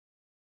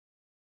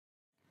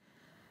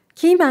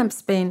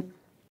Keymaps Pane.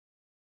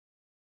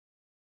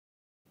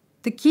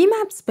 The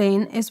Keymaps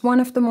Pane is one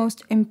of the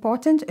most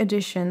important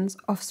additions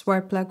of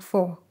SwarPlug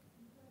 4.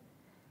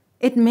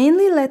 It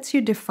mainly lets you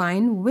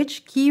define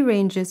which key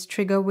ranges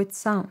trigger which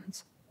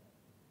sounds.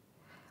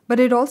 But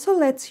it also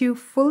lets you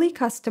fully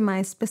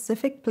customize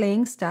specific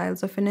playing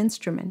styles of an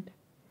instrument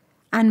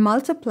and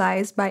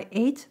multiplies by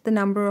 8 the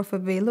number of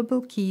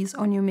available keys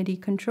on your Midi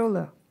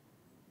controller.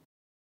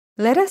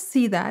 Let us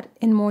see that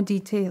in more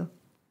detail.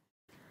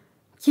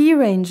 Key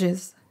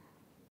ranges.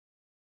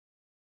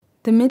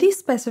 The Midi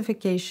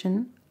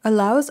specification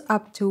allows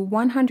up to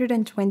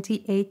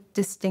 128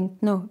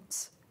 distinct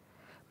notes,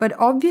 but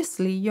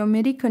obviously your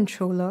Midi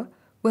controller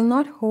will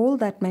not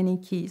hold that many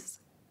keys.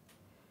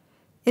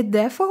 It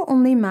therefore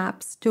only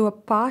maps to a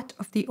part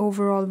of the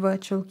overall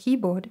virtual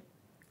keyboard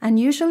and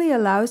usually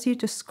allows you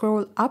to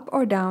scroll up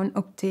or down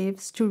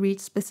octaves to reach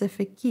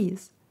specific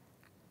keys.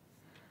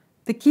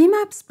 The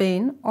Keymaps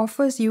Pane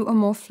offers you a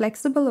more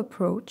flexible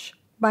approach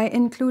by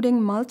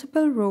including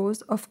multiple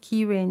rows of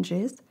key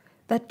ranges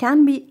that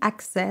can be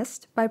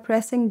accessed by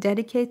pressing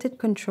dedicated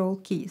control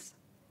keys.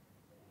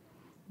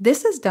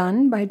 This is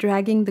done by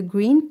dragging the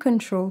green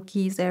control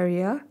keys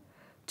area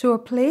to a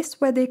place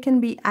where they can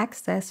be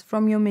accessed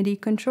from your Midi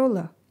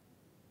controller.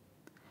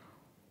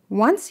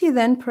 Once you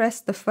then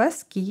press the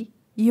first key,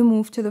 you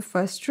move to the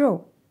first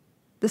row.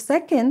 The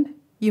second,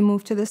 you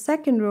move to the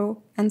second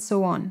row, and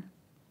so on.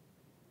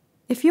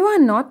 If you are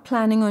not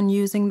planning on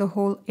using the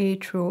whole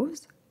 8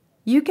 rows,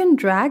 you can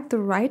drag the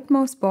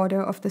rightmost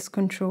border of this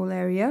control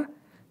area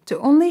to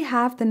only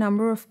have the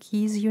number of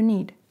keys you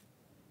need.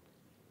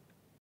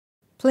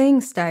 Playing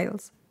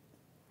styles.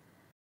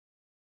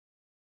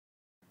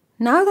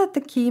 Now that the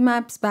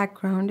Keymaps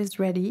background is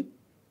ready,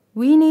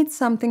 we need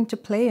something to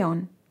play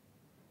on.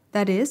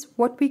 That is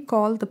what we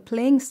call the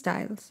playing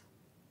styles.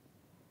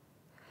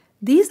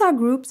 These are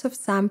groups of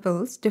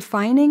samples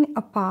defining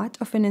a part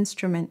of an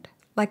instrument,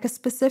 like a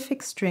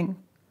specific string,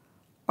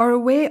 or a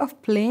way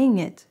of playing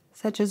it,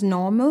 such as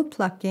normal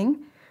plucking,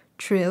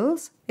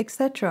 trills,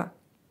 etc.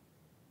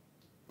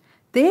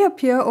 They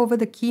appear over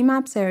the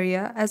Keymaps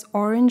area as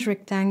orange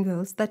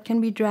rectangles that can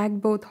be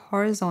dragged both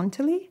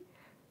horizontally,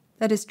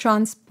 that is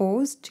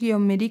transposed to your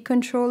Midi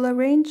controller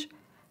range,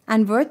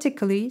 and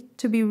vertically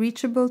to be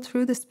reachable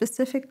through the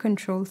specific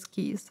controls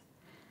keys.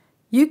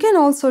 You can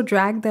also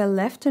drag their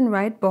left and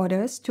right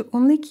borders to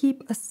only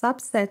keep a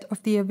subset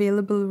of the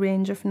available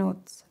range of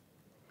notes.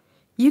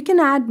 You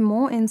can add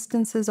more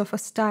instances of a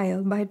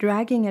style by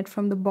dragging it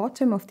from the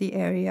bottom of the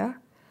area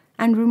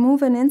and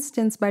remove an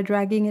instance by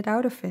dragging it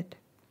out of it.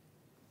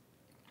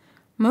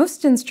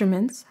 Most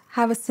instruments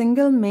have a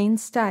single main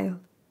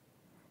style,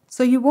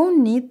 so you won't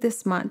need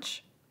this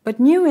much, but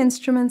new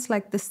instruments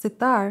like the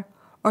sitar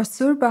or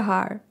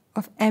surbahar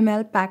of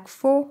ML Pack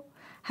 4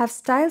 have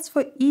styles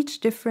for each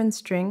different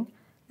string,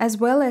 as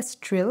well as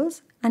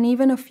trills and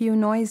even a few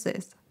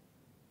noises.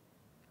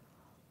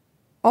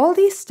 All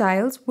these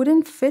styles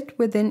wouldn't fit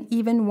within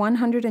even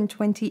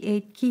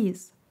 128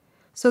 keys,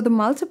 so the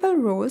multiple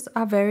rows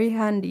are very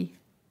handy.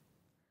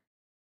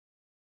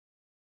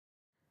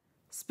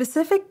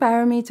 Specific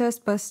parameters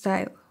per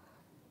style.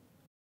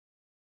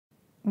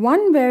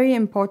 One very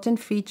important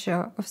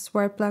feature of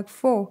SwarPlug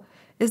 4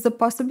 is the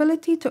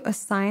possibility to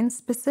assign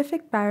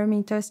specific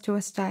parameters to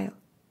a style.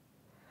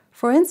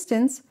 For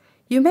instance,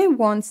 you may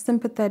want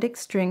sympathetic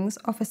strings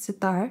of a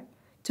sitar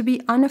to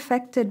be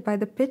unaffected by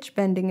the pitch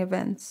bending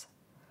events,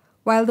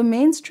 while the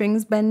main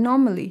strings bend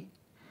normally.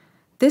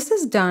 This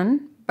is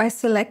done by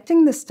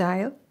selecting the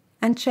style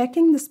and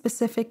checking the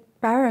specific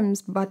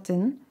params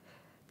button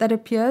that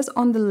appears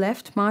on the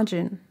left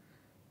margin.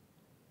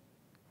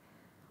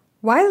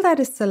 While that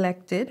is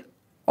selected,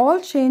 all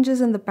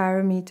changes in the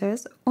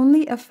parameters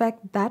only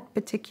affect that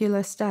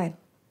particular style.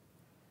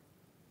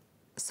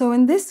 So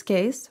in this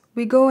case,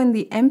 we go in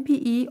the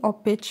MPE or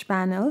pitch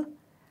panel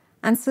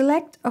and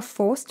select a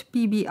forced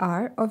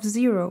PBR of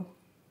 0.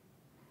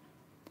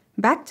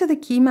 Back to the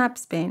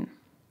Keymaps pane.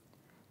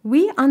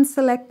 We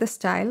unselect the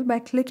style by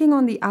clicking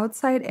on the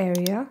outside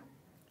area,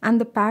 and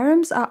the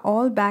params are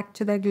all back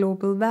to their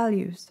global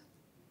values.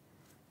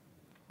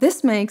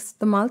 This makes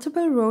the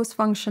multiple rows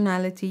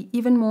functionality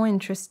even more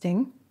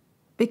interesting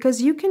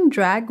because you can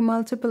drag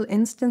multiple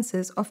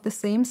instances of the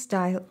same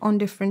style on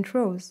different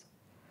rows,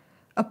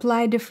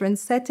 apply different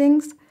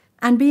settings,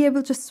 and be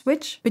able to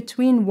switch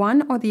between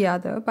one or the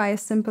other by a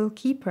simple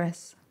key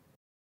press.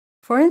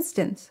 For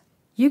instance,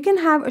 you can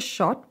have a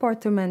short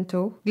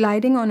portamento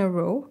gliding on a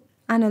row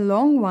and a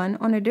long one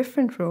on a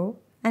different row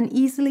and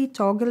easily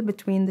toggle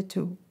between the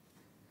two.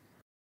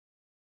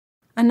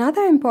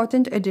 Another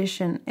important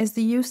addition is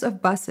the use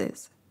of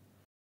buses.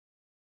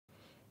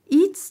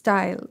 Each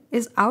style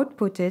is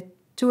outputted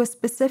to a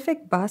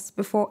specific bus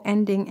before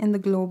ending in the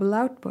global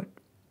output.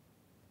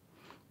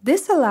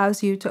 This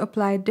allows you to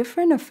apply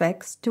different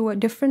effects to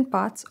different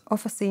parts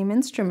of a same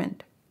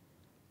instrument.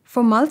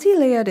 For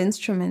multi-layered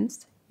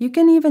instruments, you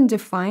can even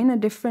define a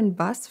different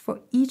bus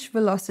for each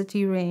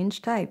velocity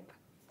range type,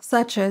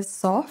 such as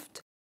soft,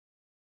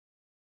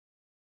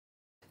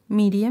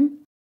 medium,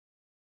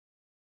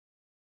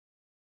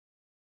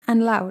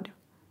 and loud.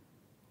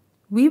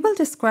 We will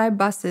describe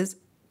buses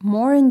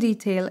more in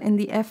detail in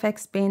the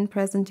FX Pane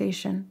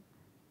presentation.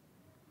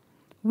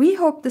 We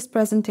hope this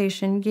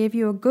presentation gave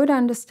you a good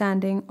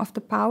understanding of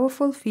the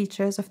powerful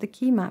features of the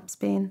Keymaps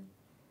Pane,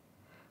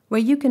 where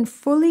you can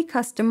fully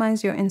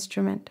customize your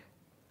instrument.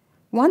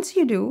 Once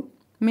you do,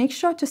 make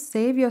sure to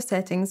save your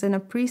settings in a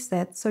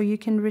preset so you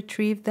can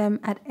retrieve them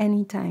at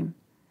any time.